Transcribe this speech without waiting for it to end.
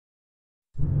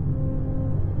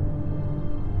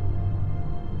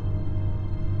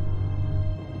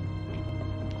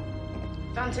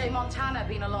Dante Montana,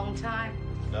 been a long time.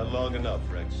 Not long enough,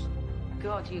 Rex.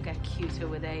 God, you get cuter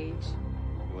with age.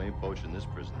 You ain't poaching this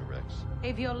prisoner, Rex.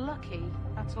 If you're lucky,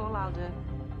 that's all I'll do.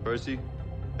 Percy,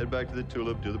 head back to the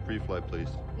Tulip, do the pre-flight, please.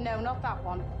 No, not that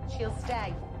one. She'll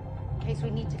stay, in case we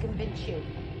need to convince you.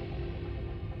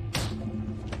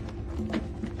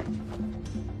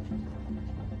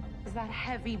 Is that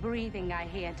heavy breathing I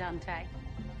hear, Dante?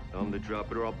 Tell him to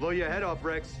drop it or I'll blow your head off,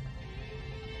 Rex.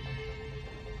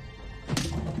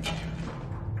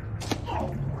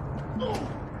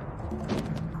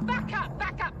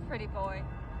 Back up, pretty boy.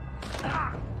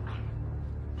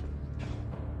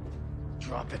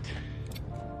 Drop it.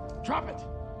 Drop it!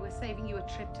 We're saving you a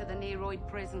trip to the Neroid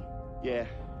prison. Yeah,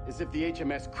 as if the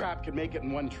HMS crap could make it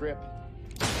in one trip.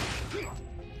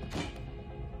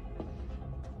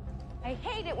 I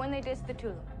hate it when they diss the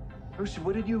Tulip. Percy,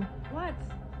 what did you... What?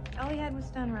 All he had was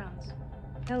stun rounds.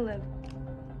 He'll live.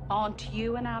 Aren't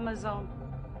you an Amazon?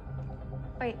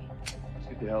 Wait. Let's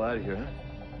get the hell out of here, huh?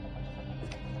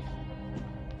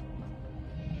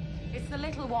 It's the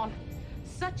little one.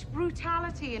 Such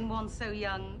brutality in one so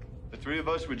young. The three of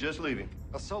us were just leaving.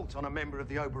 Assault on a member of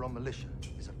the Oberon militia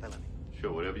is a felony.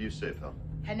 Sure, whatever you say, pal.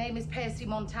 Her name is Percy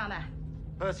Montana.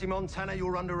 Percy Montana,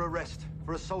 you're under arrest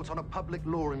for assault on a public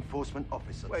law enforcement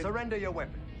officer. Wait. Surrender your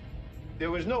weapon.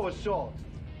 There was no assault.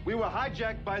 We were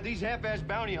hijacked by these half-assed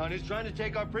bounty hunters trying to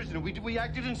take our prisoner. We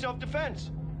acted in self-defense.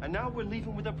 And now we're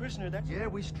leaving with our prisoner, that's... Yeah,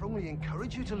 we strongly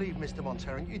encourage you to leave, Mr.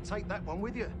 Montana. You take that one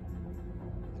with you.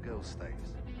 The girl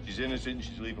stays. She's innocent and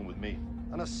she's leaving with me.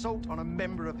 An assault on a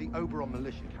member of the Oberon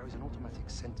militia carries an automatic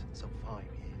sentence of 5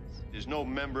 years. There's no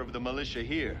member of the militia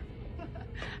here.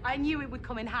 I knew it would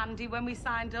come in handy when we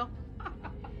signed up.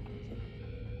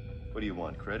 What do you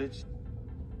want, credits?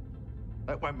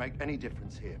 That won't make any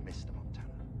difference here, Mr. Montana.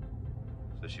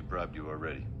 So she bribed you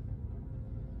already.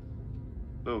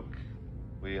 Luke,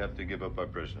 we have to give up our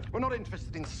prisoner. We're not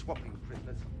interested in swapping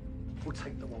prisoners. We'll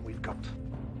take the one we've got.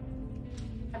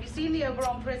 Have you seen the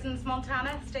Oberon prisons,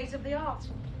 Montana? State of the art.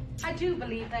 I do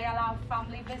believe they allow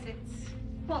family visits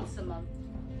once a month,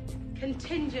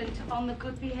 contingent on the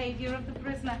good behavior of the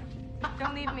prisoner.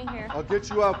 Don't leave me here. I'll get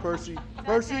you out, Percy.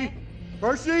 Percy!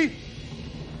 Percy!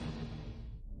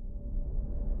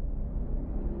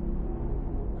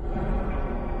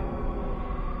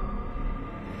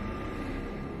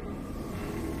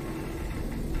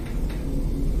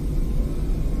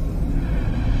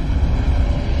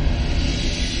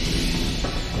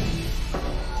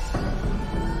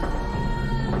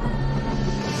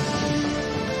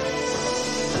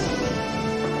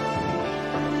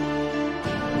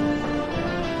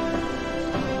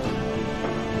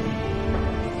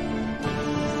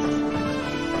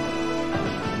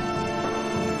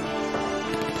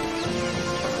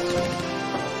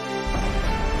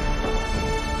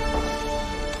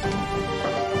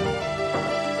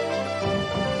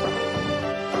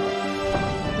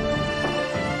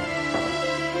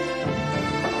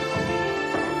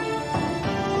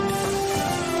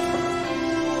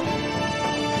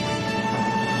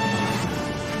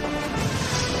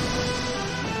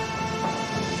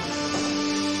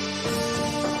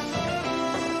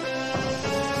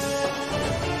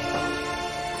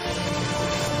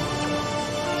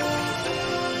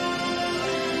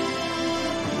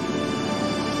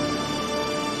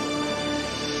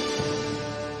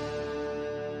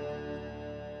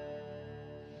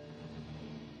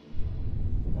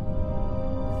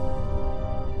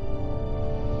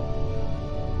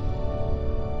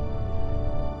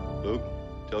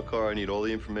 Tell Carr I need all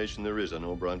the information there is on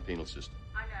Oberon penal system.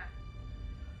 I know.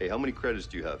 Hey, how many credits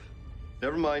do you have?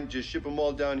 Never mind, just ship them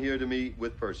all down here to me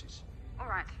with Percy's. All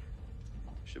right.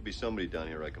 Should be somebody down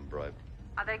here I can bribe.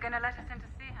 Are they going to let us in to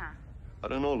see her? I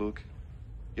don't know, Luke.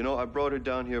 You know, I brought her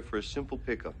down here for a simple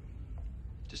pickup.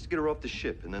 Just to get her off the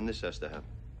ship, and then this has to happen.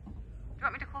 Do you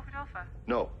want me to call Rodolfo?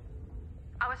 No.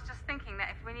 I was just thinking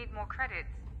that if we need more credits...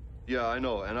 Yeah, I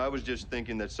know, and I was just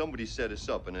thinking that somebody set us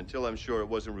up, and until I'm sure it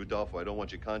wasn't Rodolfo, I don't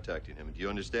want you contacting him. Do you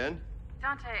understand?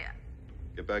 Dante...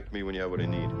 Get back to me when you have what I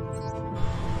need.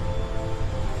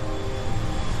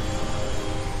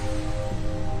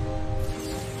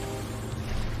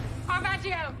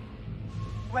 Caravaggio!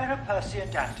 Where are Percy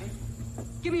and Dante?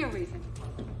 Give me a reason.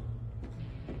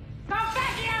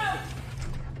 Caravaggio!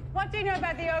 What do you know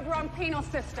about the Oberon penal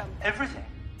system? Everything.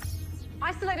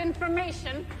 Isolate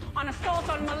information on assault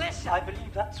on militia. I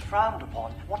believe that's frowned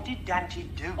upon. What did Dante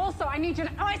do? Also, I need you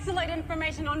to isolate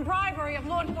information on bribery of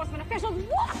law enforcement officials.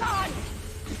 What on?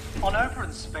 On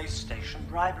Oberon Space Station,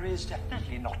 bribery is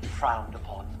definitely not frowned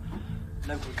upon.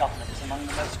 Local government is among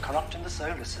the most corrupt in the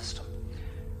solar system.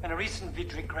 In a recent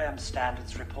Vidric Graham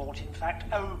Standards report, in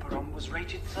fact, Oberon was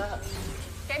rated third.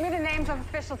 Get me the names of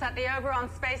officials at the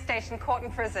Oberon space station, court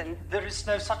and prison. There is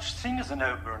no such thing as an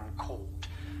Oberon court.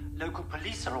 Local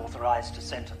police are authorized to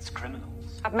sentence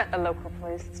criminals. I've met the local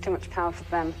police. It's too much power for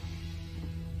them.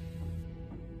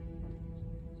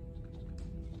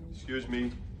 Excuse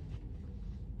me.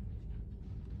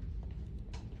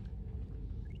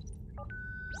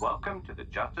 Welcome to the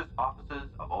Justice Offices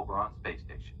of Oberon Space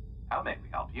Station. How may we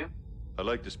help you? I'd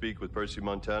like to speak with Percy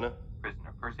Montana.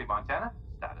 Prisoner Percy Montana,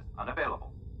 status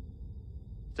unavailable.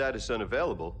 Status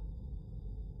unavailable?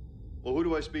 Well, who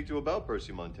do I speak to about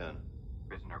Percy Montana?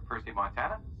 Prisoner Percy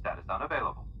Montana, status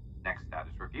unavailable. Next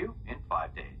status review in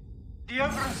 5 days. The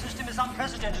Oberon system is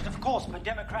unprecedented, of course, but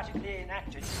democratically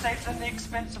enacted. Saves them the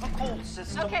expense of a call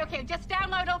system. Okay, just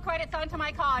download all credits onto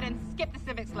my card and skip the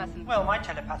civics lesson. Well, my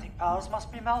telepathic powers must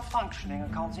be malfunctioning.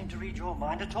 I can't seem to read your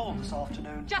mind at all this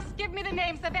afternoon. Just give me the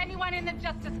names of anyone in the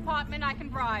Justice Department I can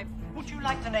bribe. Would you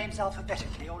like the names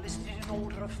alphabetically or listed in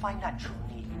order of financial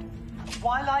need?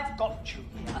 While I've got you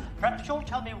here, perhaps you'll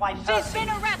tell me why She's been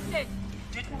arrested!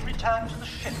 Didn't return to the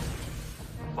ship.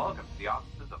 Welcome to the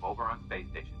offices of Oberon Space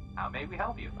Station. How may we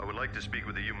help you? I would like to speak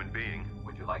with a human being.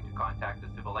 Would you like to contact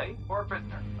a civil aid or a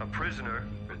prisoner? A prisoner?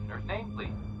 Prisoner's name,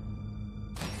 please.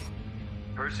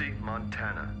 Percy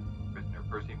Montana. Prisoner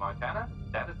Percy Montana,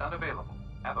 status unavailable.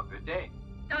 Have a good day.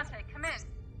 Dante, come in.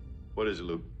 What is it,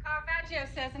 Luke? Caravaggio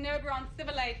says an Oberon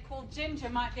civil aide called Ginger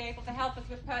might be able to help us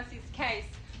with Percy's case.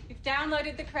 We've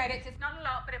downloaded the credits. It's not a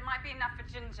lot, but it might be enough for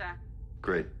Ginger.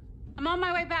 Great. I'm on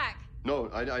my way back. No,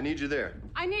 I need you there.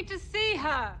 I need to see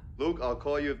her. Luke, I'll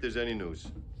call you if there's any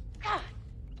news. God.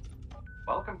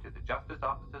 Welcome to the Justice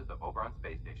Offices of Oberon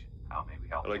Space Station. How may we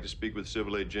help I'd you? like to speak with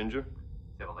Civil Aid Ginger.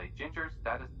 Civil Aid Ginger,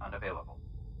 status unavailable.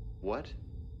 What?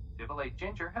 Civil Aid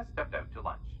Ginger has stepped out to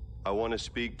lunch. I want to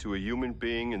speak to a human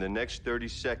being in the next 30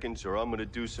 seconds, or I'm going to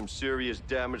do some serious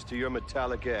damage to your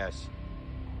metallic ass.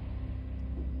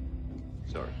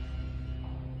 Sorry.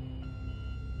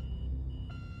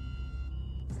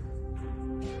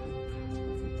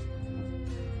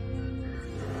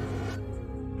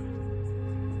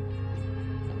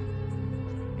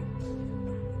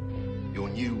 Your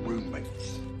new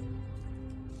roommates.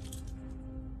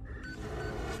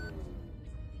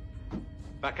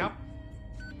 Back up.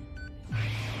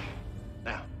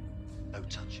 Now, no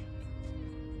touching.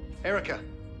 Erica,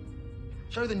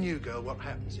 show the new girl what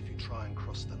happens if you try and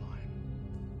cross the line.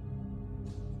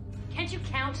 Can't you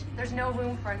count? There's no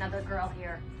room for another girl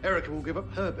here. Erica will give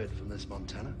up her bed for Miss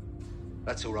Montana.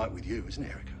 That's all right with you, isn't it,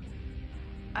 Erica?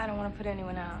 I don't want to put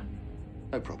anyone out.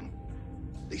 No problem.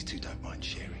 These two don't mind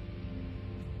sharing.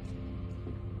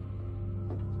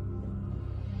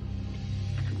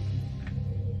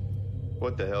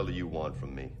 What the hell do you want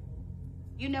from me?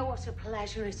 You know what a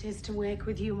pleasure it is to work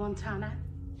with you, Montana.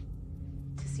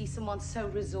 To see someone so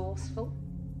resourceful,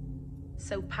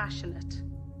 so passionate.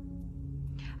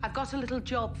 I've got a little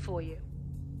job for you.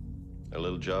 A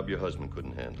little job your husband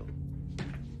couldn't handle.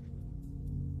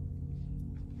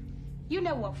 You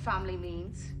know what family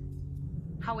means.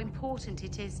 How important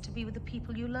it is to be with the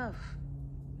people you love.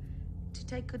 To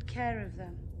take good care of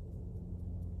them.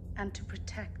 And to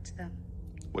protect them.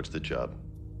 What's the job?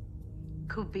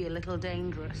 Could be a little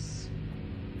dangerous.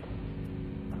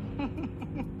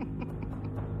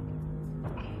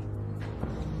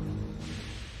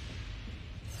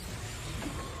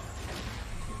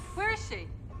 Where is she?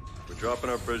 We're dropping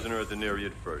our prisoner at the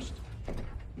Nereid first.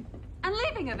 And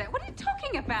leaving her there? What are you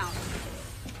talking about?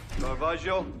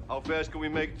 Caravaggio, how fast can we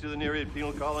make it to the Nereid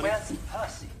penal colony? Where's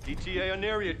Percy? ETA on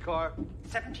Nereid, car.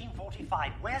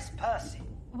 1745. Where's Percy?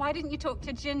 Why didn't you talk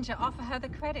to Ginger? Offer her the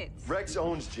credits. Rex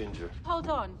owns Ginger. Hold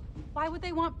on. Why would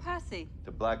they want Percy?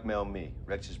 To blackmail me.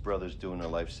 Rex's brother's doing a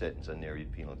life sentence on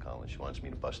Nereid penal colony. She wants me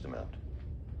to bust him out.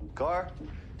 Car,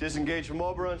 disengage from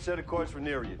Oberon, set a course for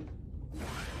Nereid.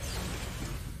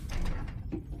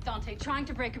 Dante, trying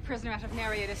to break a prisoner out of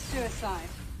Nereid is suicide.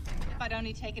 If I'd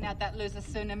only taken out that loser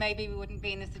sooner, maybe we wouldn't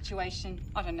be in this situation.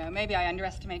 I don't know. Maybe I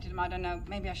underestimated him. I don't know.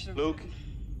 Maybe I should have... Luke,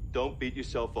 don't beat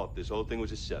yourself up. This whole thing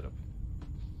was a setup.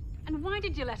 And why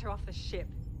did you let her off the ship?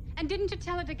 And didn't you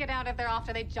tell her to get out of there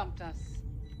after they jumped us?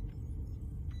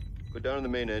 Go down in the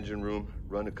main engine room,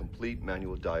 run a complete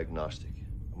manual diagnostic.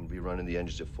 I'm going to be running the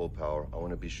engines at full power. I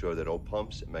want to be sure that all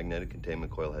pumps and magnetic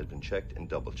containment coil has been checked and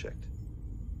double-checked.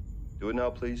 Do it now,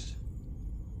 please.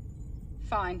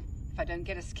 Fine, if I don't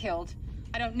get us killed.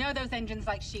 I don't know those engines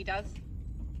like she does.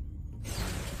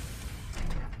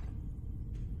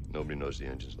 Nobody knows the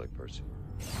engines like Percy.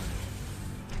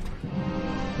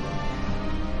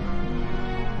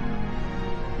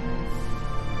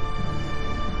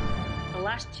 The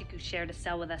last chick who shared a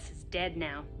cell with us is dead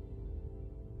now.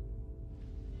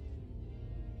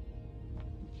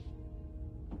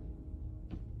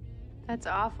 That's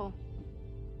awful.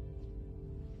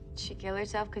 Did she kill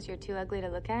herself because you're too ugly to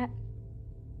look at?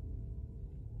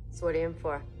 So what are you in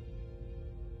for?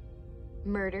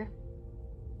 Murder.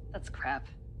 That's crap.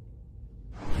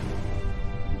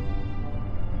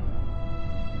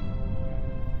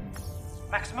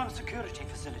 Maximum security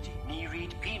facility,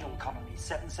 Nereid Penal Colony,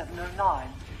 7709.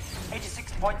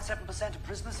 86.7% of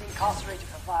prisoners incarcerated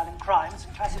for violent crimes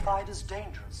and classified as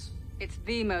dangerous. It's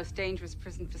the most dangerous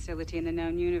prison facility in the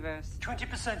known universe.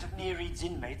 20% of Nereid's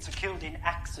inmates are killed in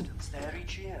accidents there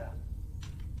each year.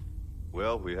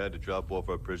 Well, we had to drop off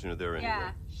our prisoner there anyway.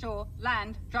 Yeah, sure.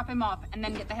 Land, drop him off, and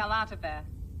then get the hell out of there.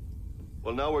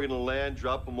 Well, now we're gonna land,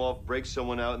 drop him off, break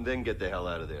someone out, and then get the hell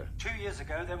out of there. 2 years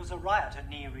ago, there was a riot at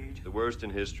Nereid. The worst in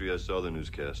history. I saw the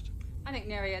newscast. I think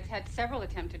Nereid's had several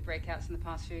attempted breakouts in the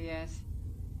past few years.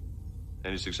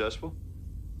 Any successful?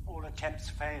 All attempts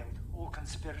failed. All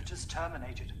conspirators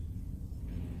terminated.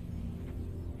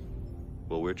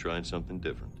 Well, we're trying something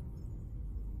different.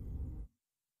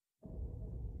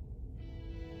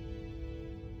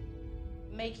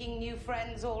 Making new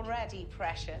friends already,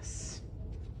 precious.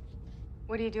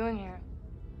 What are you doing here?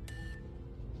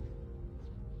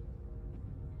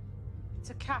 It's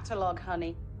a catalogue,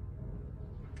 honey.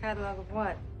 Catalog of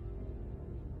what?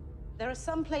 There are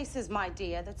some places, my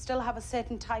dear, that still have a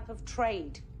certain type of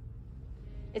trade.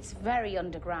 It's very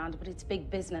underground, but it's big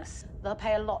business. They'll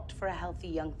pay a lot for a healthy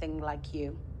young thing like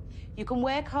you. You can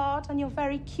work hard and you're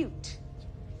very cute.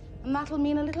 And that'll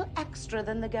mean a little extra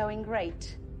than the going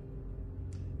rate.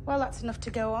 Well, that's enough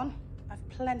to go on. I've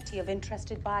plenty of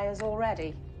interested buyers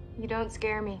already. You don't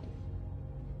scare me.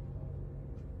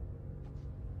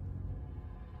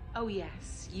 Oh,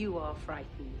 yes, you are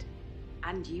frightened.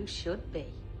 And you should be.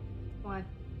 Why?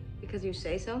 Because you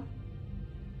say so?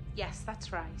 Yes,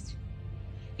 that's right.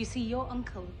 You see, your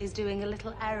uncle is doing a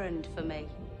little errand for me.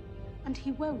 And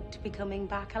he won't be coming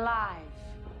back alive.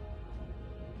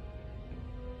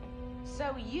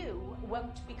 So you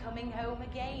won't be coming home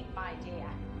again, my dear.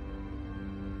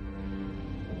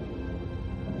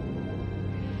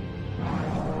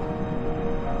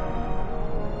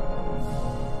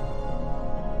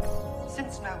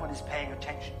 Since no one is paying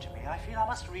attention to me, I feel I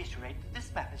must reiterate that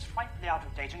this map is frightfully out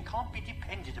of date and can't be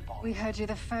depended upon. We heard you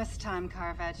the first time,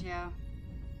 Caravaggio.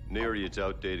 Nereid's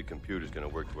outdated computer's gonna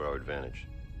work to our advantage.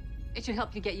 It should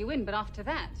help you get you in, but after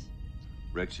that...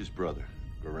 Rex's brother,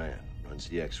 Garan, runs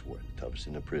the X-Ward, the toughest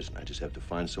in the prison. I just have to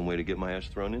find some way to get my ass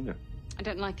thrown in there. I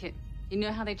don't like it. You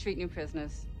know how they treat new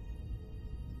prisoners.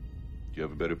 Do you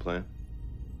have a better plan?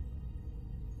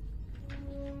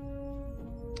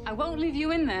 I won't leave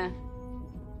you in there.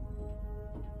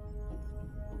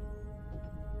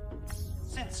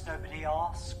 Since nobody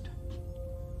asked,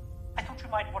 I thought you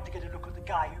might want to get a look at the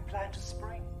guy you plan to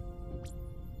spring.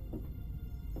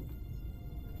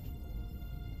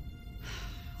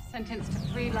 Sentenced to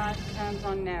 3 life terms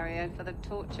on Nereid for the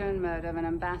torture and murder of an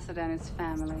ambassador and his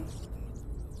family.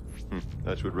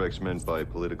 That's what Rex meant by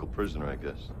political prisoner, I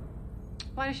guess.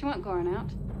 Why does she want Goran out?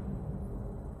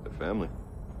 The family.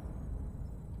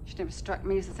 She never struck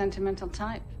me as a sentimental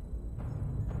type.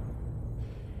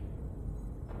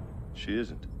 She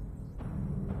isn't.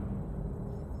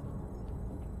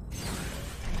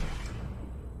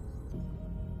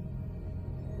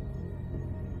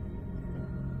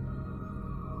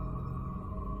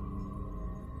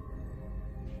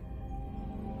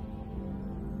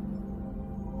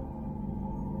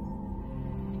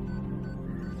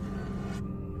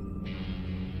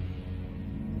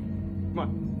 Come on.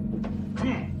 Come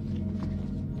on.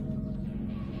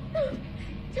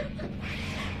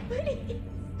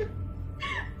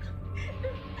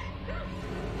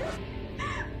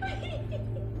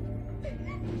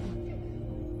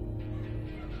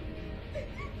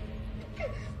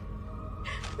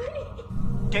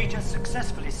 Data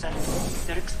successfully sent.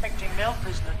 They're expecting male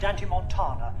prisoner Dante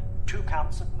Montana, 2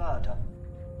 counts of murder.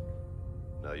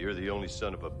 Now, you're the only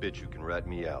son of a bitch who can rat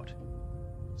me out.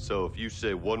 So if you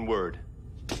say one word,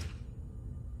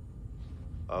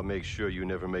 I'll make sure you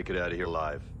never make it out of here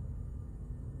alive.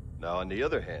 Now, on the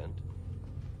other hand,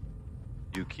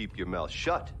 you keep your mouth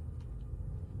shut,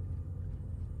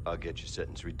 I'll get your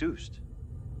sentence reduced.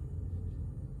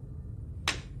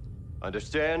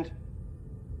 Understand?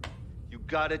 You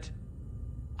got it?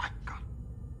 I got it.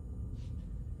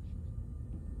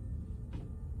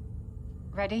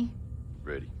 Ready?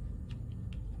 Ready.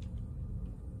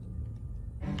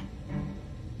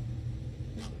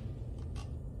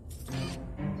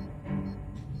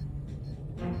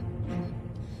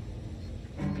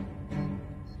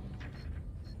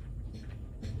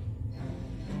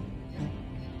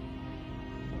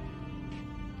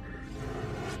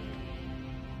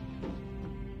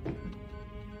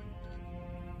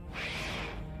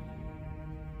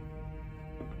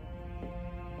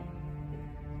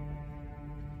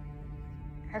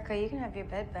 Erica, you can have your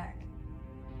bed back.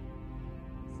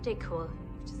 Stay cool.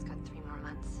 We've just got 3 more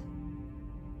months.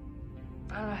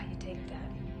 I don't know how you take that.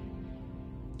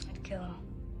 I'd kill him.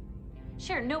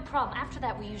 Sure, no problem. After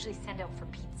that, we usually send out for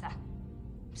pizza.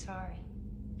 I'm sorry.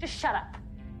 Just shut up.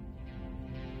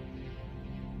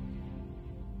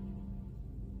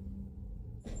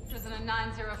 Prisoner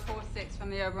 9046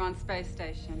 from the Oberon space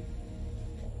station.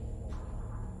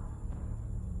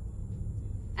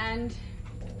 And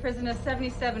prisoner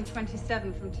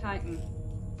 7727 from Titan.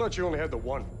 Thought you only had the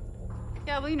one.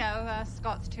 Yeah, well, you know,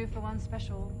 Scott's 2-for-1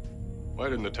 special. Why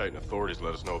didn't the Titan authorities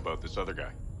let us know about this other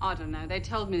guy? I don't know. They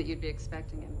told me that you'd be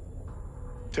expecting him.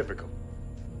 Typical.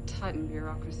 Titan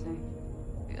bureaucracy.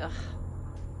 Ugh.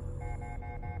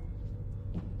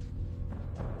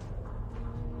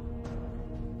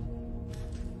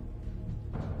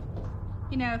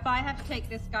 You know, if I have to take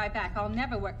this guy back, I'll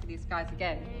never work for these guys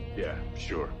again. Yeah,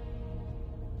 sure.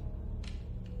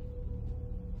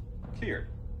 Cleared.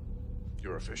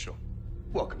 You're official.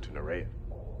 Welcome to Nerea.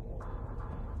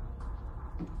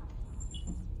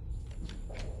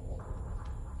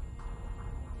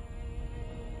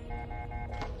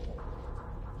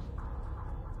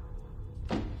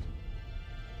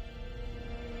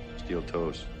 Steel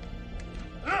toes.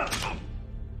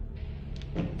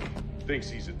 Thinks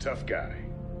he's a tough guy.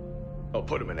 I'll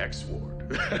put him in X ward.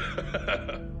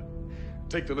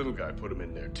 Take the little guy, put him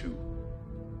in there too.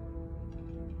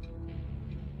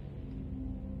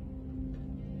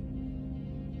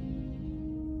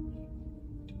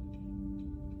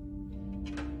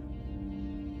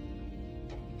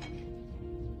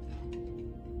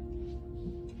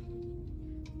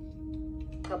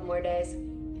 Couple more days.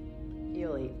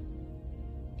 You'll eat.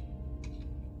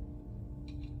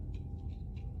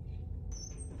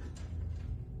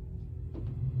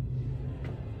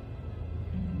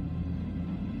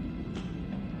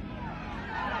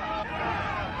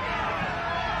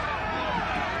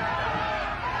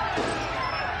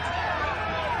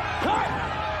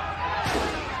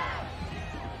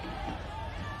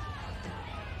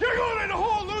 You're going in the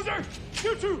hole, loser!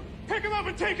 You two, pick him up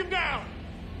and take him down!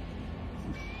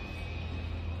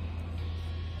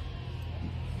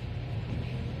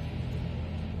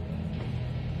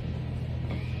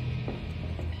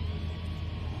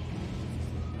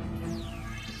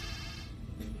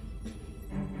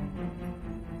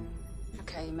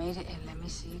 Okay, you made it in. Let me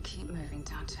see you keep moving,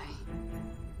 Dante.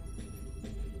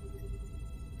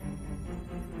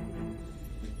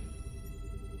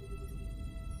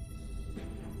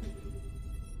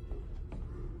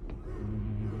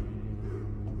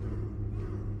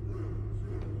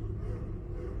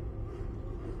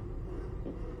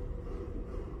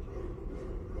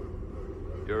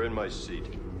 You're in my seat.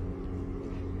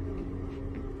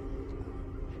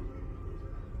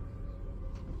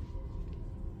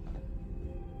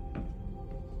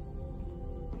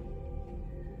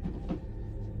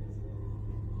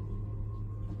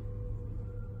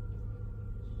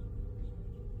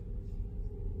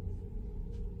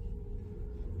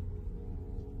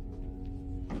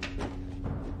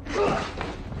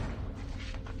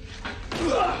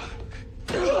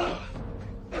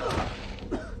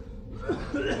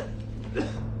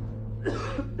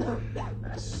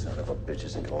 Son of a bitch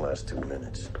isn't gonna last 2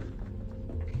 minutes.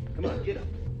 Come on, get up.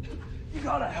 You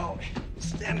gotta help me.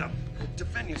 Stand up.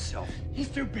 Defend yourself. He's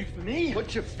too big for me.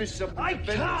 Put your fists up and I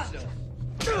defend can't. yourself.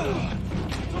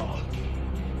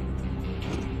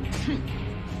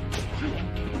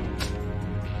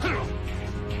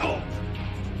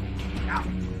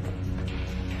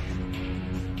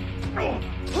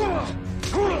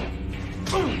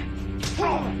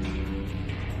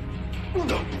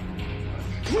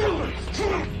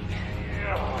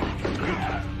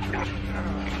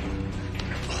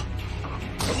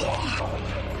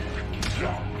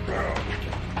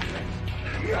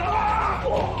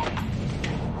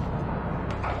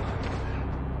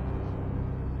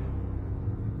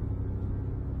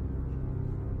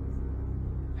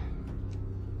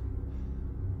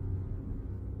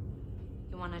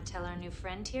 You want to tell our new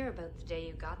friend here about the day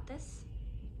you got this?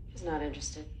 She's not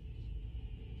interested.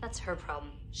 That's her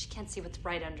problem. She can't see what's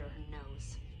right under her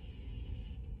nose.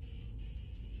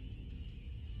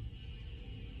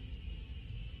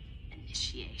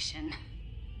 Initiation.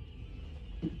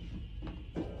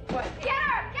 What? Get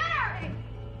her! Get her!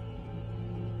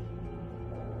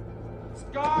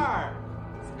 Scar!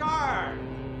 Scar!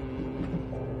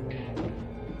 Get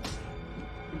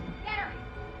her!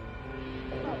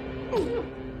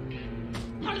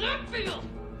 How does that feel?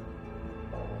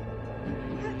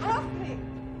 Get off me!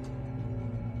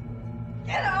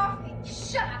 Get off me!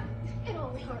 Shut up! It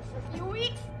only hurt for a few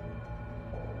weeks.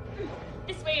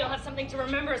 This way, something to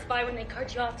remember us by when they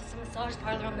cart you off to some massage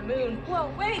parlor on the moon. Whoa,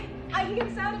 wait! I can get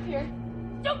us out of here.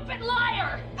 Stupid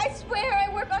liar! I swear I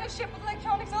work on a ship with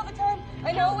electronics all the time.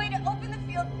 I know a way to open the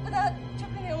field without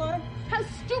tripping the alarm. How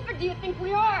stupid do you think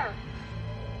we are?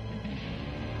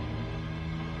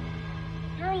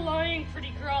 You're lying,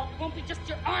 pretty girl. It won't be just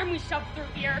your arm we shove through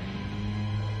here.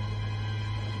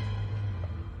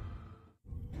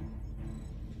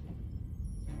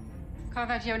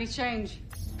 Caravaggio, any change?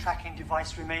 Tracking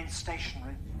device remains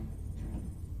stationary.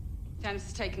 Dan, this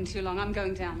is taking too long. I'm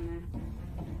going down there.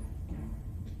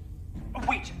 Oh,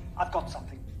 wait, I've got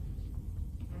something.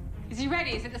 Is he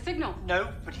ready? Is it the signal?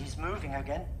 No, but he's moving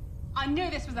again. I knew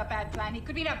this was a bad plan. He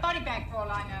could be in a body bag for all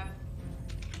I know.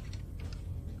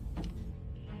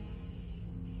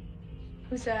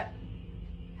 Who's that?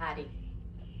 Patty.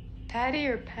 Patty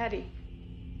or Patty?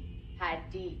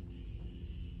 Patty.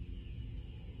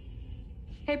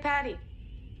 Hey, Patty.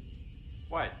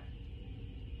 What?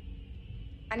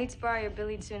 I need to borrow your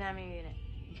Billy Tsunami unit.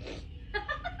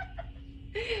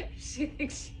 She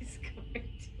thinks she's going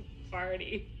to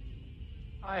party.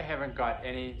 I haven't got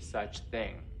any such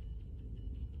thing.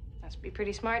 Must be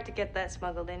pretty smart to get that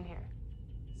smuggled in here.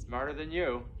 Smarter than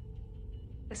you.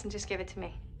 Listen, just give it to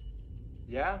me.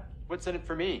 Yeah? What's in it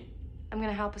for me? I'm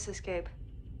gonna help us escape.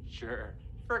 Sure.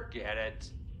 Forget it.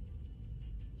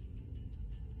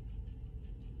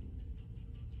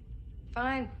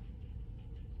 Fine.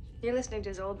 You're listening to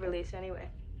his old release anyway.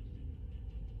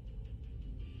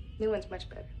 New one's much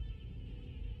better.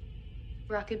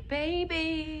 Rocket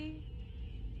baby.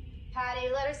 Patty,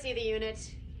 let her see the unit.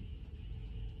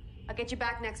 I'll get you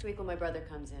back next week when my brother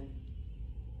comes in.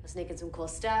 I'll sneak in some cool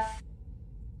stuff.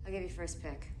 I'll give you first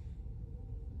pick.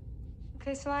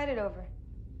 Okay, slide it over.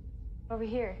 Over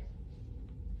here.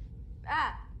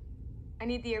 Ah! I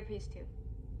need the earpiece too.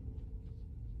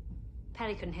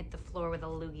 Patty couldn't hit the floor with a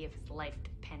loogie if his life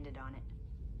depended on it.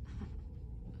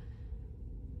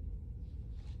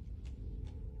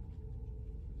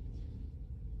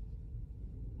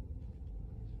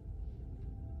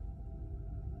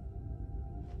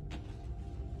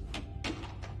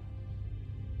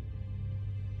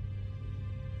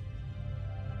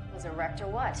 Was it wrecked or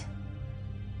what?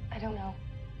 I don't know.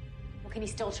 Well, can you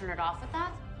still turn it off with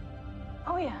that?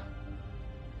 Oh, yeah.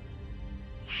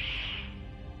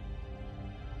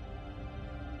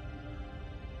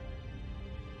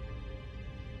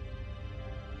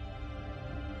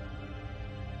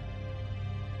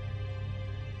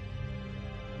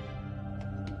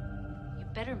 You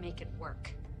better make it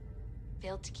work.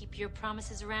 Failed to keep your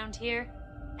promises around here,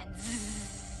 and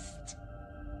zzzt.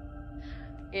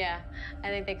 Yeah, I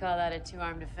think they call that a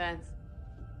two-arm defense.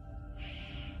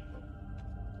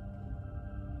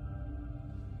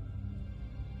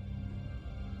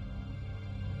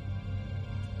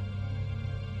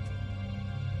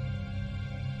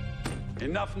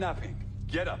 Enough napping.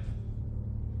 Get up.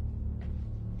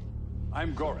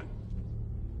 I'm Goran.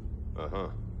 Uh-huh.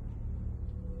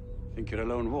 Think you're a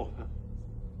lone wolf, huh?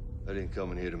 I didn't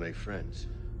come in here to make friends.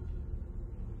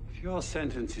 If your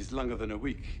sentence is longer than a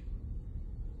week,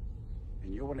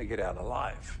 and you want to get out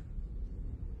alive,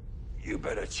 you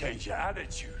better change your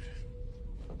attitude.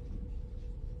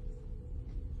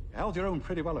 You held your own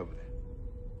pretty well over there.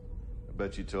 I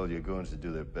bet you told your goons to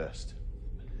do their best.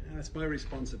 And it's my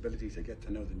responsibility to get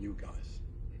to know the new guys.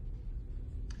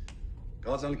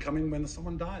 God's only coming when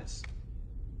someone dies.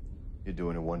 You're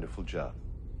doing a wonderful job.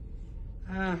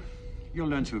 You'll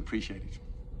learn to appreciate it.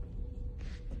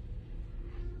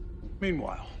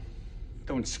 Meanwhile,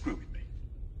 don't screw with me.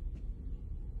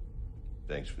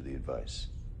 Thanks for the advice.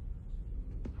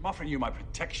 I'm offering you my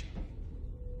protection.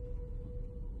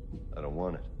 I don't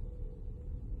want it.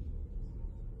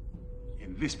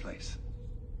 In this place,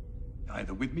 you're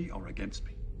either with me or against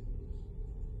me.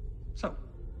 So,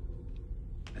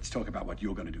 let's talk about what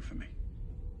you're going to do for me.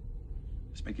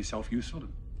 Just make yourself useful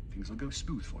and things will go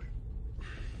smooth for you.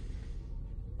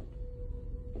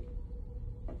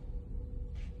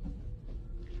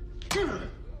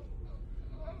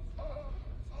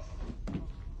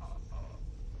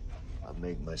 I'll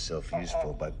make myself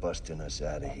useful by busting us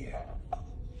out of here.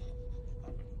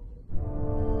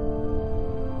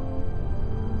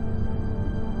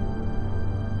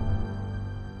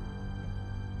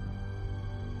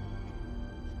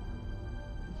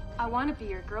 I want to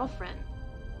be your girlfriend.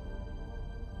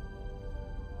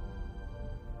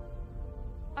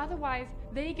 Otherwise,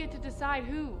 they get to decide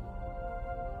who.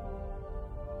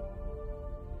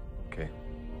 Okay.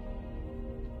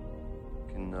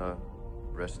 You can,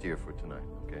 rest here for tonight,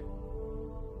 okay?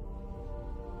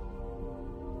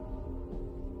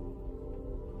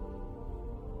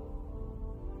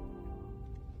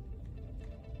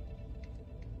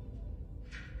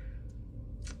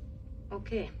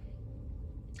 Okay.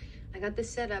 I got this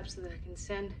set up so that I can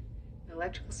send an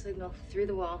electrical signal through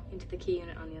the wall into the key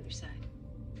unit on the other side.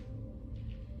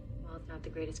 Well, it's not the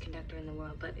greatest conductor in the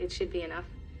world, but it should be enough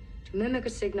to mimic a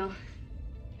signal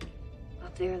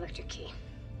of their electric key.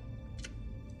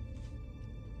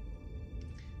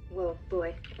 Whoa,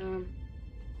 boy.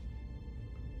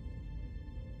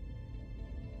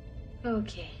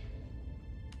 Okay.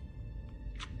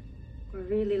 We're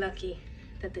really lucky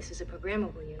that this is a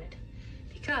programmable unit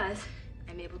because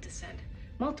I'm able to send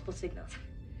multiple signals,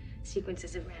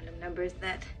 sequences of random numbers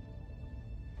that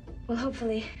will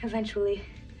hopefully eventually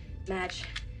match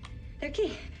their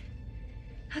key.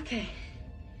 Okay.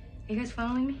 Are you guys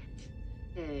following me?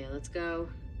 Yeah, let's go.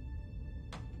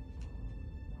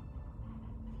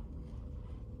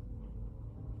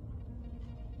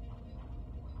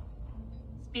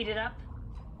 Speed it up.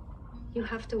 You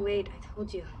have to wait, I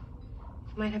told you.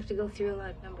 You might have to go through a lot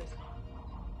of numbers.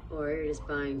 Or you're just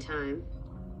buying time.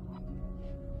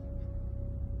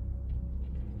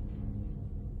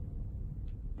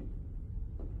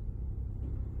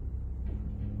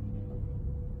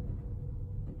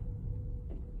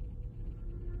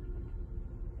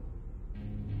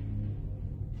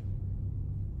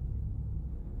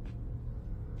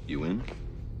 You in?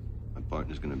 My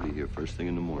partner's gonna be here first thing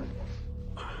in the morning.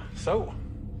 So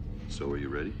are you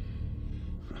ready?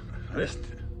 Listen,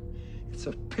 it's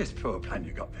a piss poor plan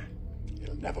you got there.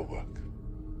 It'll never work.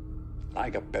 I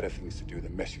got better things to do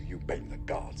than mess with you baiting the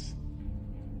guards.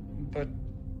 But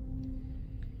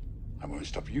I won't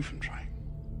stop you from trying.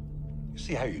 You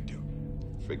see how you do.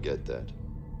 Forget that.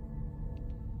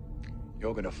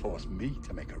 You're gonna force me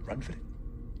to make a run for it?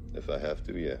 If I have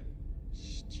to, yeah.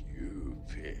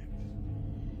 Stupid.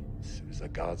 As soon as the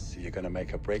guards see you're gonna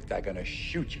make a break, they're gonna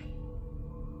shoot you.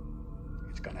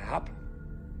 It's gonna happen.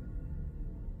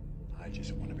 I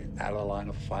just want to be out of the line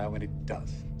of fire when it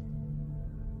does.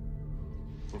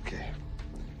 Okay.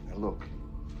 Now look,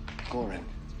 Goran,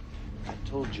 I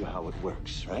told you how it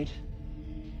works, right?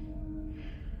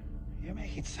 You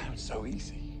make it sound so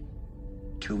easy.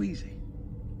 Too easy.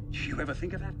 Did you ever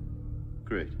think of that?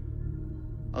 Great.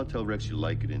 I'll tell Rex you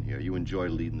like it in here. You enjoy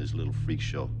leading this little freak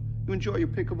show. You enjoy your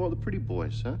pick of all the pretty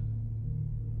boys, huh?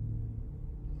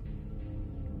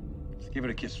 Just give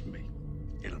it a kiss from me.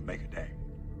 It'll make a day.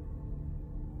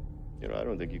 You know, I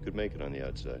don't think you could make it on the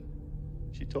outside.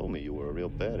 She told me you were a real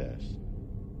badass.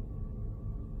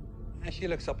 And she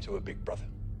looks up to her big brother.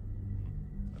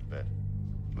 I bet.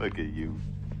 Look at you.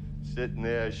 Sitting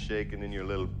there shaking in your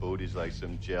little booties like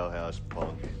some jailhouse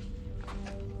punk.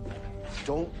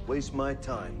 Don't waste my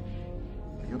time.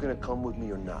 Are you gonna come with me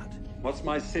or not? What's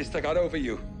my sister got over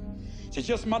you? Is it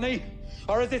just money,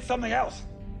 or is it something else?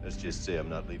 Let's just say I'm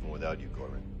not leaving without you,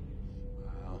 Goran.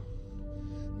 Well,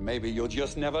 maybe you'll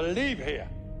just never leave here.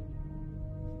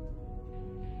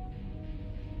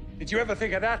 Did you ever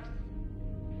think of that?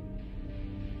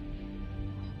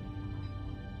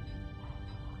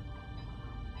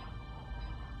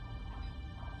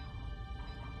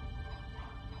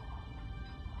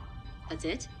 That's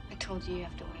it? I told you you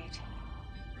have to wait.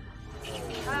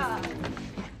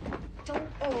 Don't.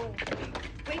 Oh.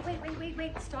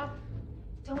 Wait. Stop.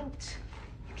 Don't.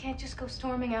 You can't just go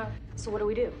storming out. So what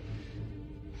do? You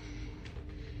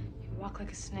walk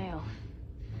like a snail.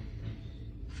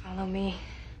 Follow me.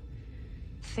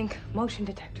 Think motion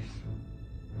detectors.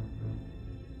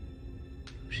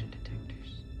 Motion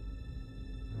detectors.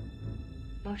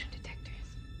 Motion detectors.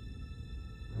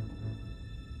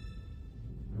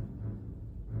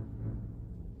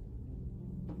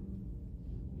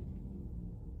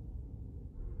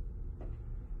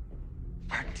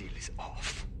 Our deal is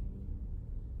off.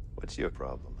 What's your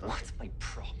problem, huh? What's my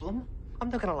problem? I'm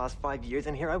not gonna last 5 years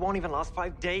in here. I won't even last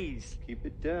 5 days. Keep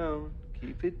it down.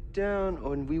 Keep it down,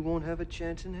 or we won't have a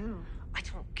chance in hell. I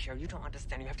don't care. You don't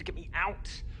understand. You have to get me out.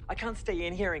 I can't stay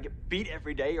in here and get beat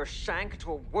every day or shanked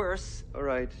or worse. All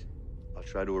right. I'll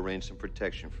try to arrange some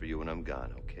protection for you when I'm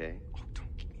gone, okay? Oh,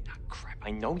 don't give me that crap.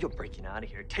 I know you're breaking out of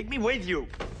here. Take me with you.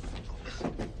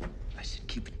 I said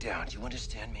keep it down. Do you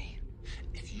understand me?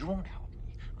 If you won't help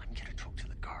me, I'm gonna talk to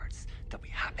the guards. They'll be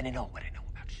happy to know what I know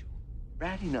about you.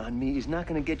 Ratting on me is not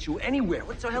gonna get you anywhere.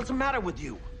 What the hell's the matter with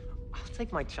you? I'll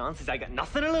take my chances. I got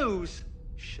nothing to lose.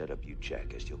 Shut up, you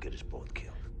jackass. You'll get us both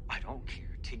killed. I don't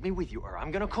care. Take me with you, or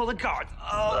I'm gonna call the guards.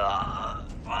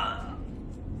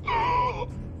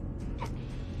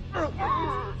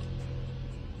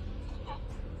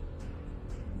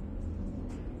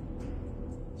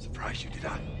 Surprised you did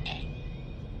that.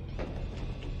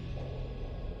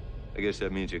 I guess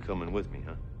that means you're coming with me,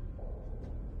 huh?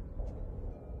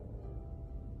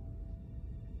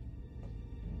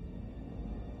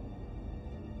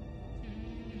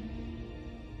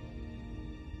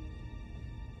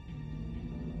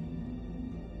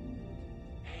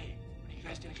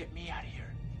 gonna get me out of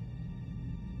here.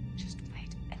 Just wait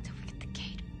until we get the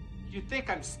gate. You think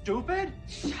I'm stupid?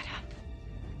 Shut up.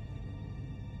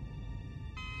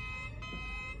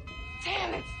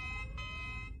 Damn it!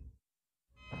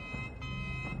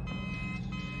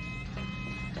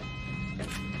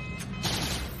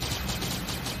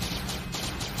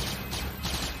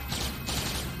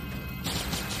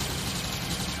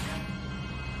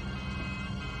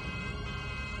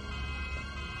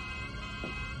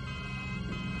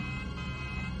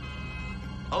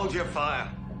 Hold your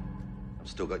fire. I've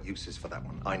still got uses for that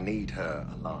one. I need her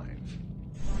alive.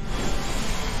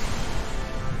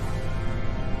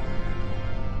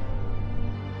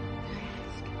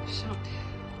 Shot.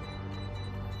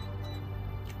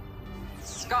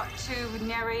 Scott to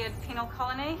Nereid Penal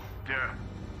Colony? Yeah.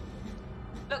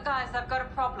 Look, guys, I've got a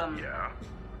problem. Yeah?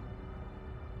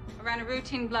 I ran a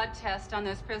routine blood test on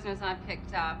those prisoners I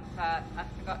picked up, but I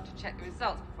forgot to check the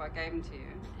results before I gave them to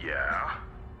you. Yeah?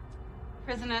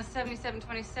 Prisoner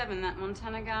 7727, that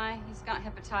Montana guy, he's got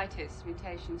hepatitis,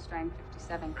 mutation strain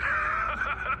 57.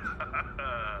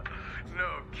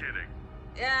 No kidding.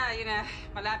 Yeah, you know,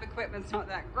 my lab equipment's not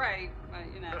that great, but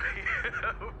you know.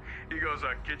 He goes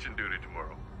on kitchen duty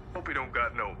tomorrow. Hope he don't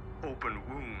got no open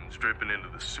wounds dripping into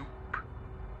the soup.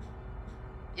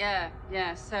 Yeah,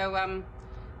 so, you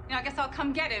know, I guess I'll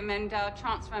come get him and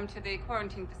transfer him to the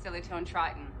quarantine facility on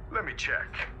Triton. Let me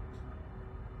check.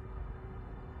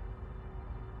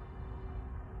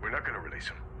 We're not gonna release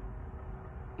him.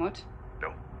 What?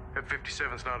 No,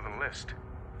 F57's not on the list.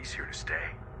 He's here to stay.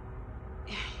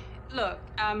 Look,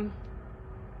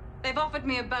 they've offered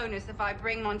me a bonus if I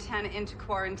bring Montana into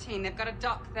quarantine. They've got a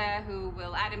doc there who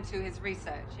will add him to his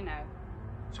research, you know.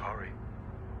 Sorry.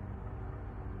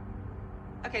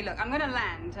 Okay, look, I'm gonna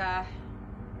land.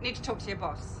 Need to talk to your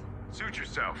boss. Suit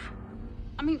yourself.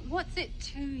 I mean, what's it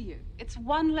to you? It's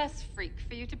one less freak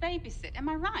for you to babysit, am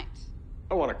I right?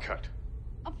 I want a cut.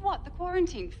 Of what, the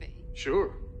quarantine fee?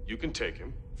 Sure, you can take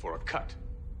him for a cut.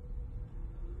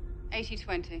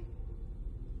 80-20.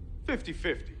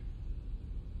 50-50.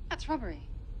 That's robbery.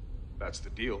 That's the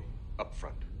deal, up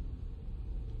front.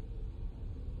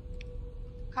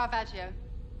 Caravaggio,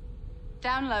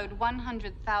 download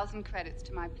 100,000 credits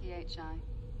to my PHI.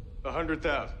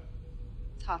 100,000.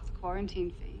 It's half the quarantine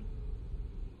fee.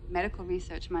 Medical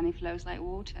research money flows like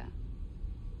water.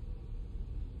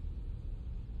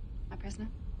 My prisoner?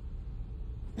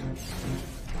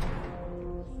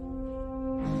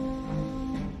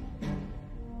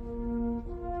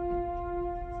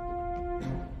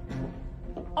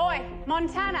 Oi,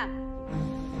 Montana!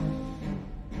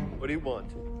 What do you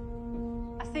want?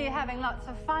 I see you're having lots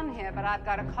of fun here, but I've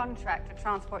got a contract to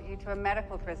transport you to a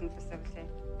medical prison facility.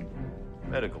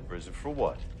 Medical prison for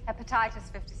what? Hepatitis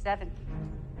 57.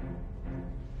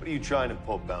 What are you trying to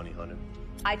poke, bounty hunter?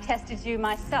 I tested you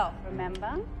myself,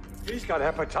 remember? He's got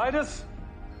hepatitis.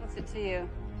 What's it to you?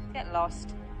 Get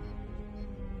lost.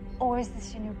 Or is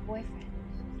this your new boyfriend?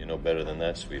 You know better than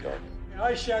that, sweetheart.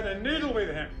 I shared a needle with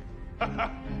him.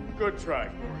 Good try.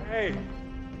 Hey,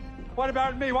 what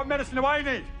about me? What medicine do I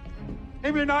need?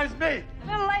 Immunize me. A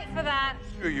little late for that.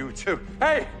 Screw you too.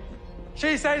 Hey,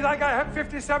 she says I got Hep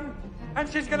 57 and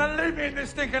she's gonna leave me in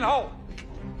this stinking hole.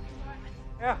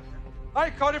 Yeah, I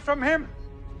caught it from him.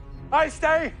 I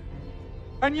stay,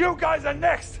 and you guys are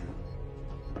next.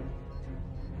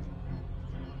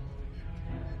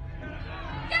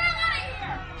 Get him out of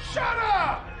here! Shut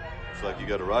up! Looks like you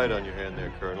got a ride on your hand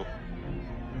there, Colonel.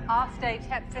 Off-stage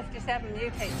Hep 57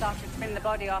 mutates after it's been in the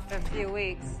body after a few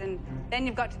weeks, and then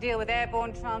you've got to deal with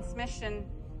airborne transmission.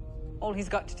 All he's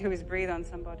got to do is breathe on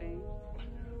somebody.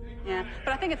 Yeah,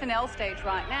 but I think it's an L stage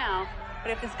right now.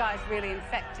 But if this guy's really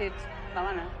infected, well,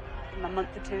 I don't know, give him a month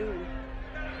or two, and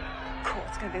cool,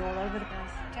 it's going to be all over the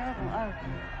place. Terrible. Oh.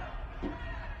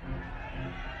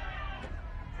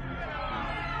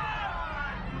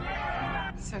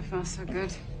 So far, so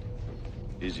good.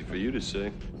 Easy for you to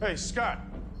say. Hey, Scott.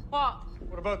 What?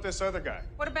 What about this other guy?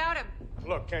 What about him?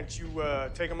 Look, can't you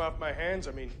take him off my hands?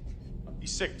 I mean,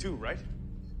 he's sick too, right?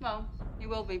 Well, he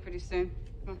will be pretty soon.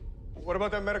 Come on. What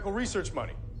about that medical research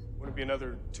money? Wouldn't it be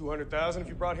another 200,000 if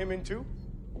you brought him in too?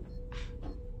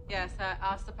 Yes,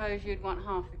 I suppose you'd want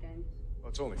half again. Well,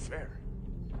 it's only fair.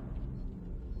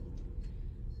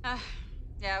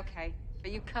 Yeah, okay.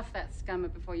 But you cuff that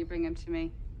scummer before you bring him to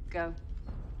me. Go.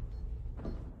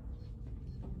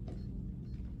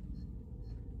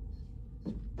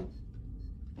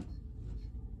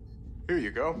 Here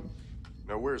you go.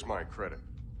 Now, where's my credit?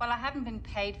 Well, I haven't been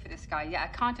paid for this guy yet. I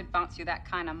can't advance you that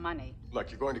kind of money.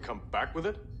 Like, you're going to come back with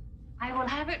it? I will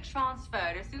have it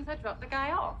transferred as soon as I drop the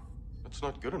guy off. That's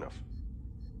not good enough.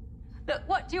 Look,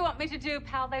 what do you want me to do,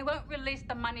 pal? They won't release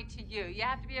the money to you. You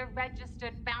have to be a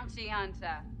registered bounty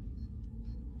hunter.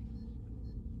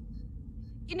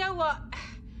 You know what?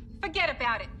 Forget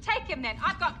about it. Take him then.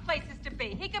 I've got places to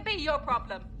be. He could be your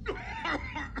problem.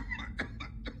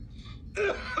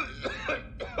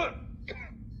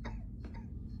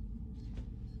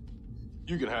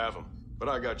 You can have him, but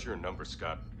I got your number,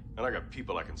 Scott. And I got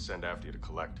people I can send after you to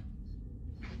collect.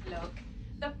 Look,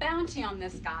 the bounty on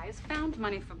this guy has found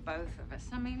money for both of us.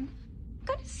 I mean, I'm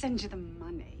going to send you the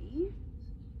money.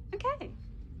 Okay.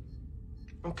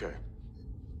 Okay.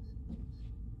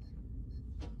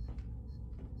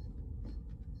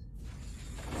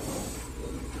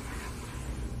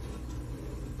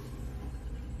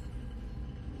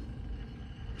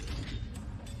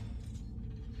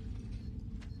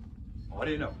 What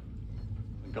do you know?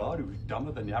 A god who's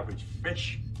dumber than the average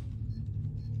fish.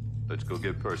 Let's go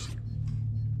get Percy.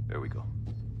 There we go.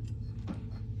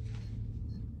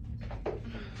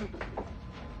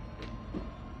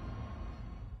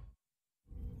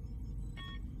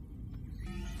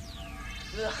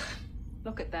 Ugh.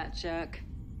 Look at that jerk.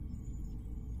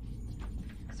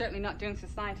 Certainly not doing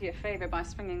society a favor by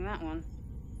swinging that one.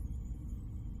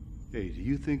 Hey, do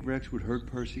you think Rex would hurt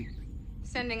Percy?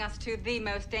 Sending us to the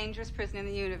most dangerous prison in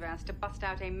the universe to bust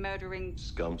out a murdering...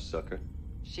 Scum sucker.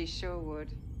 She sure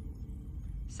would.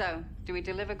 So, do we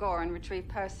deliver Gore and retrieve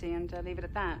Percy and leave it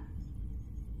at that?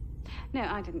 No,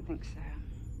 I didn't think so.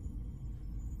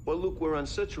 Well, Luke, we're on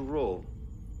such a roll.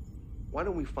 Why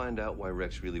don't we find out why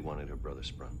Rex really wanted her brother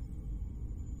sprung?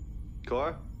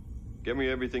 Carr, get me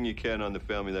everything you can on the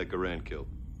family that Garand killed.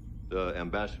 The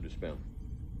ambassador's family.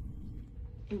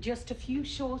 In just a few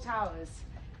short hours,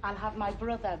 I'll have my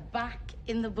brother back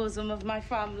in the bosom of my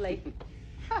family.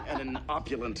 And an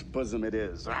opulent bosom it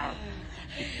is.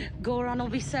 Goran will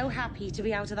be so happy to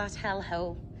be out of that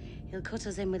hellhole. He'll cut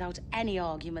us in without any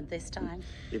argument this time.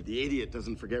 If the idiot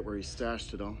doesn't forget where he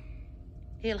stashed it all.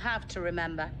 He'll have to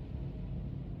remember.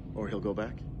 Or he'll go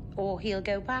back. Or he'll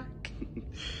go back.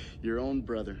 Your own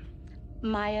brother.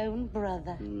 My own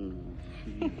brother.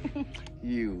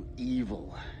 You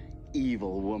evil,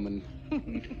 evil woman.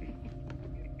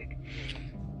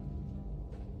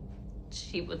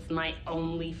 She was my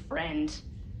only friend.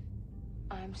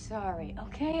 I'm sorry,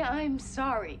 okay? I'm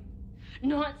sorry.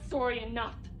 Not sorry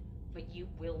enough, but you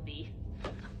will be.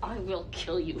 I will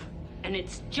kill you, and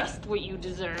it's just what you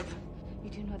deserve. You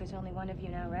do know there's only one of you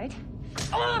now, right?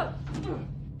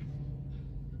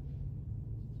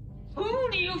 Who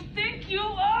do you think you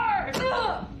are?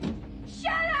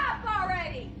 Shut up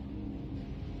already!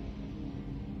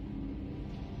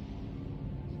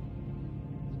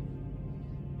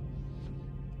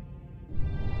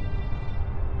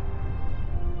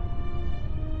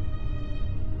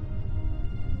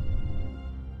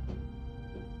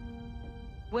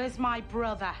 Where's my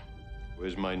brother?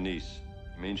 Where's my niece?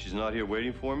 You mean she's not here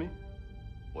waiting for me?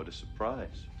 What a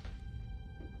surprise.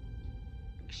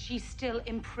 She's still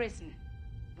in prison.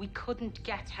 We couldn't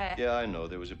get her. Yeah, I know.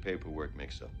 There was a paperwork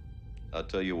mix-up. I'll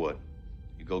tell you what.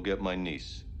 You go get my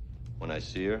niece. When I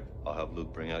see her, I'll have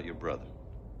Luke bring out your brother.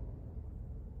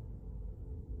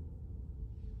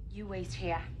 You wait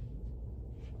here.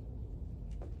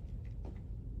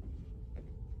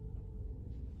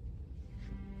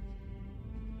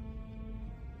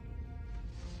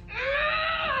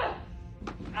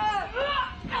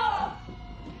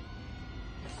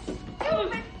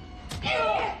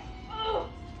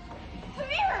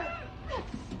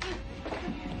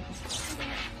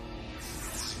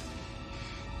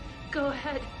 Go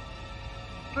ahead.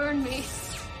 Burn me.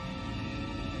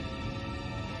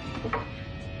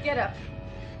 Get up.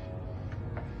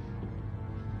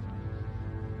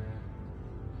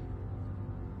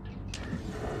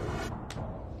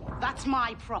 That's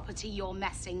my property you're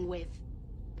messing with.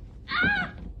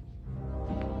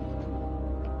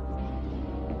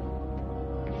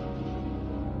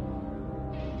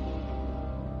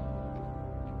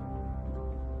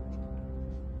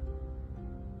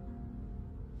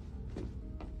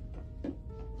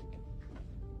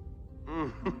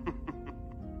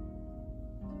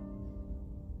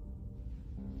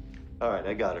 All right,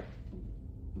 I got her.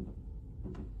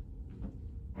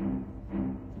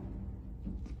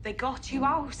 They got you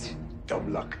out.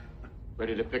 Dumb luck.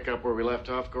 Ready to pick up where we left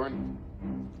off, Gordon?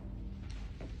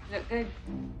 Look good.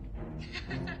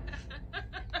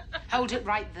 Hold it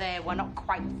right there. We're not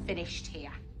quite finished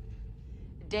here.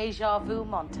 Deja vu,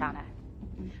 Montana.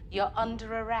 You're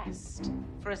under arrest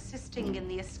for assisting in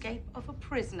the escape of a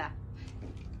prisoner.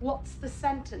 What's the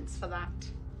sentence for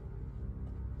that?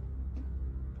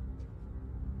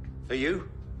 For you,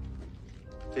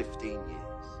 15 years.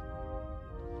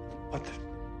 What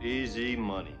the? Easy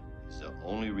money. It's the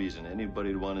only reason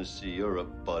anybody'd want to see your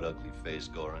butt-ugly face,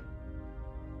 Goran.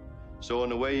 So on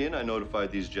the way in, I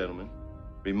notified these gentlemen,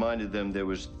 reminded them there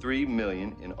was $3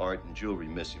 million in art and jewelry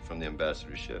missing from the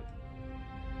ambassadorship.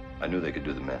 I knew they could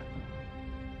do the math.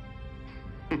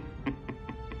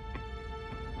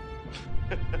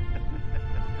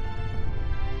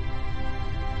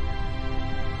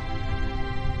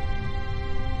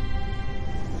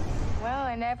 Well,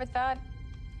 I never thought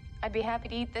I'd be happy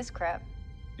to eat this crap.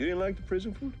 You didn't like the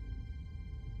prison food?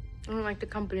 I don't like the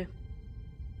company.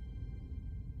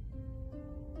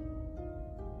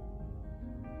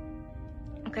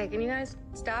 Okay, can you guys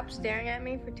stop staring at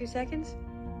me for 2 seconds?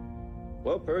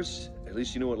 Well, Perce, at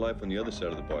least you know what life on the other side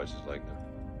of the bars is like now.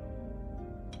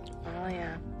 Oh,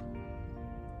 yeah.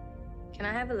 Can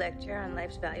I have a lecture on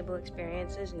life's valuable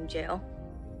experiences in jail?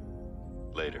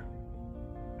 Later.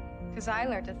 Because I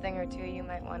learned a thing or two you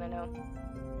might want to know.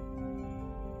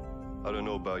 I don't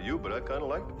know about you, but I kind of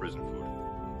like the prison food.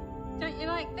 Don't you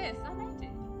like this? I made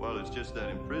it. Well, it's just that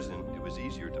in prison, it was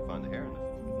easier to find the hair in the food.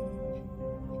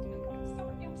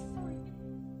 I'm sorry.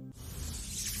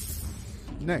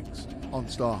 Next on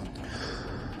Starhunter.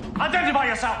 Identify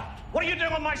yourself! What are you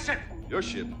doing on my ship? Your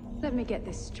ship? Let me get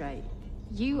this straight.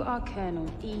 You are Colonel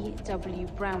E.W.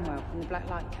 Brownwell from the Black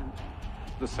Light Camp.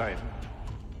 The same.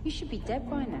 You should be dead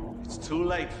by now. It's too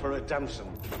late for redemption.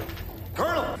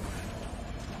 Colonel!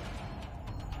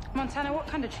 Montana, what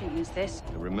kind of treatment is this?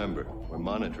 And remember, we're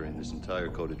monitoring this entire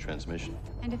coded transmission.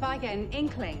 And if I get an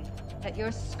inkling that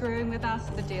you're screwing with us,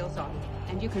 the deal's on.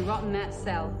 And you can rot in that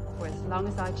cell for as long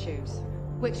as I choose,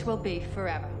 which will be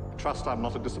forever. Trust I'm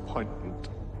not a disappointment.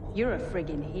 You're a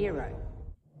friggin' hero.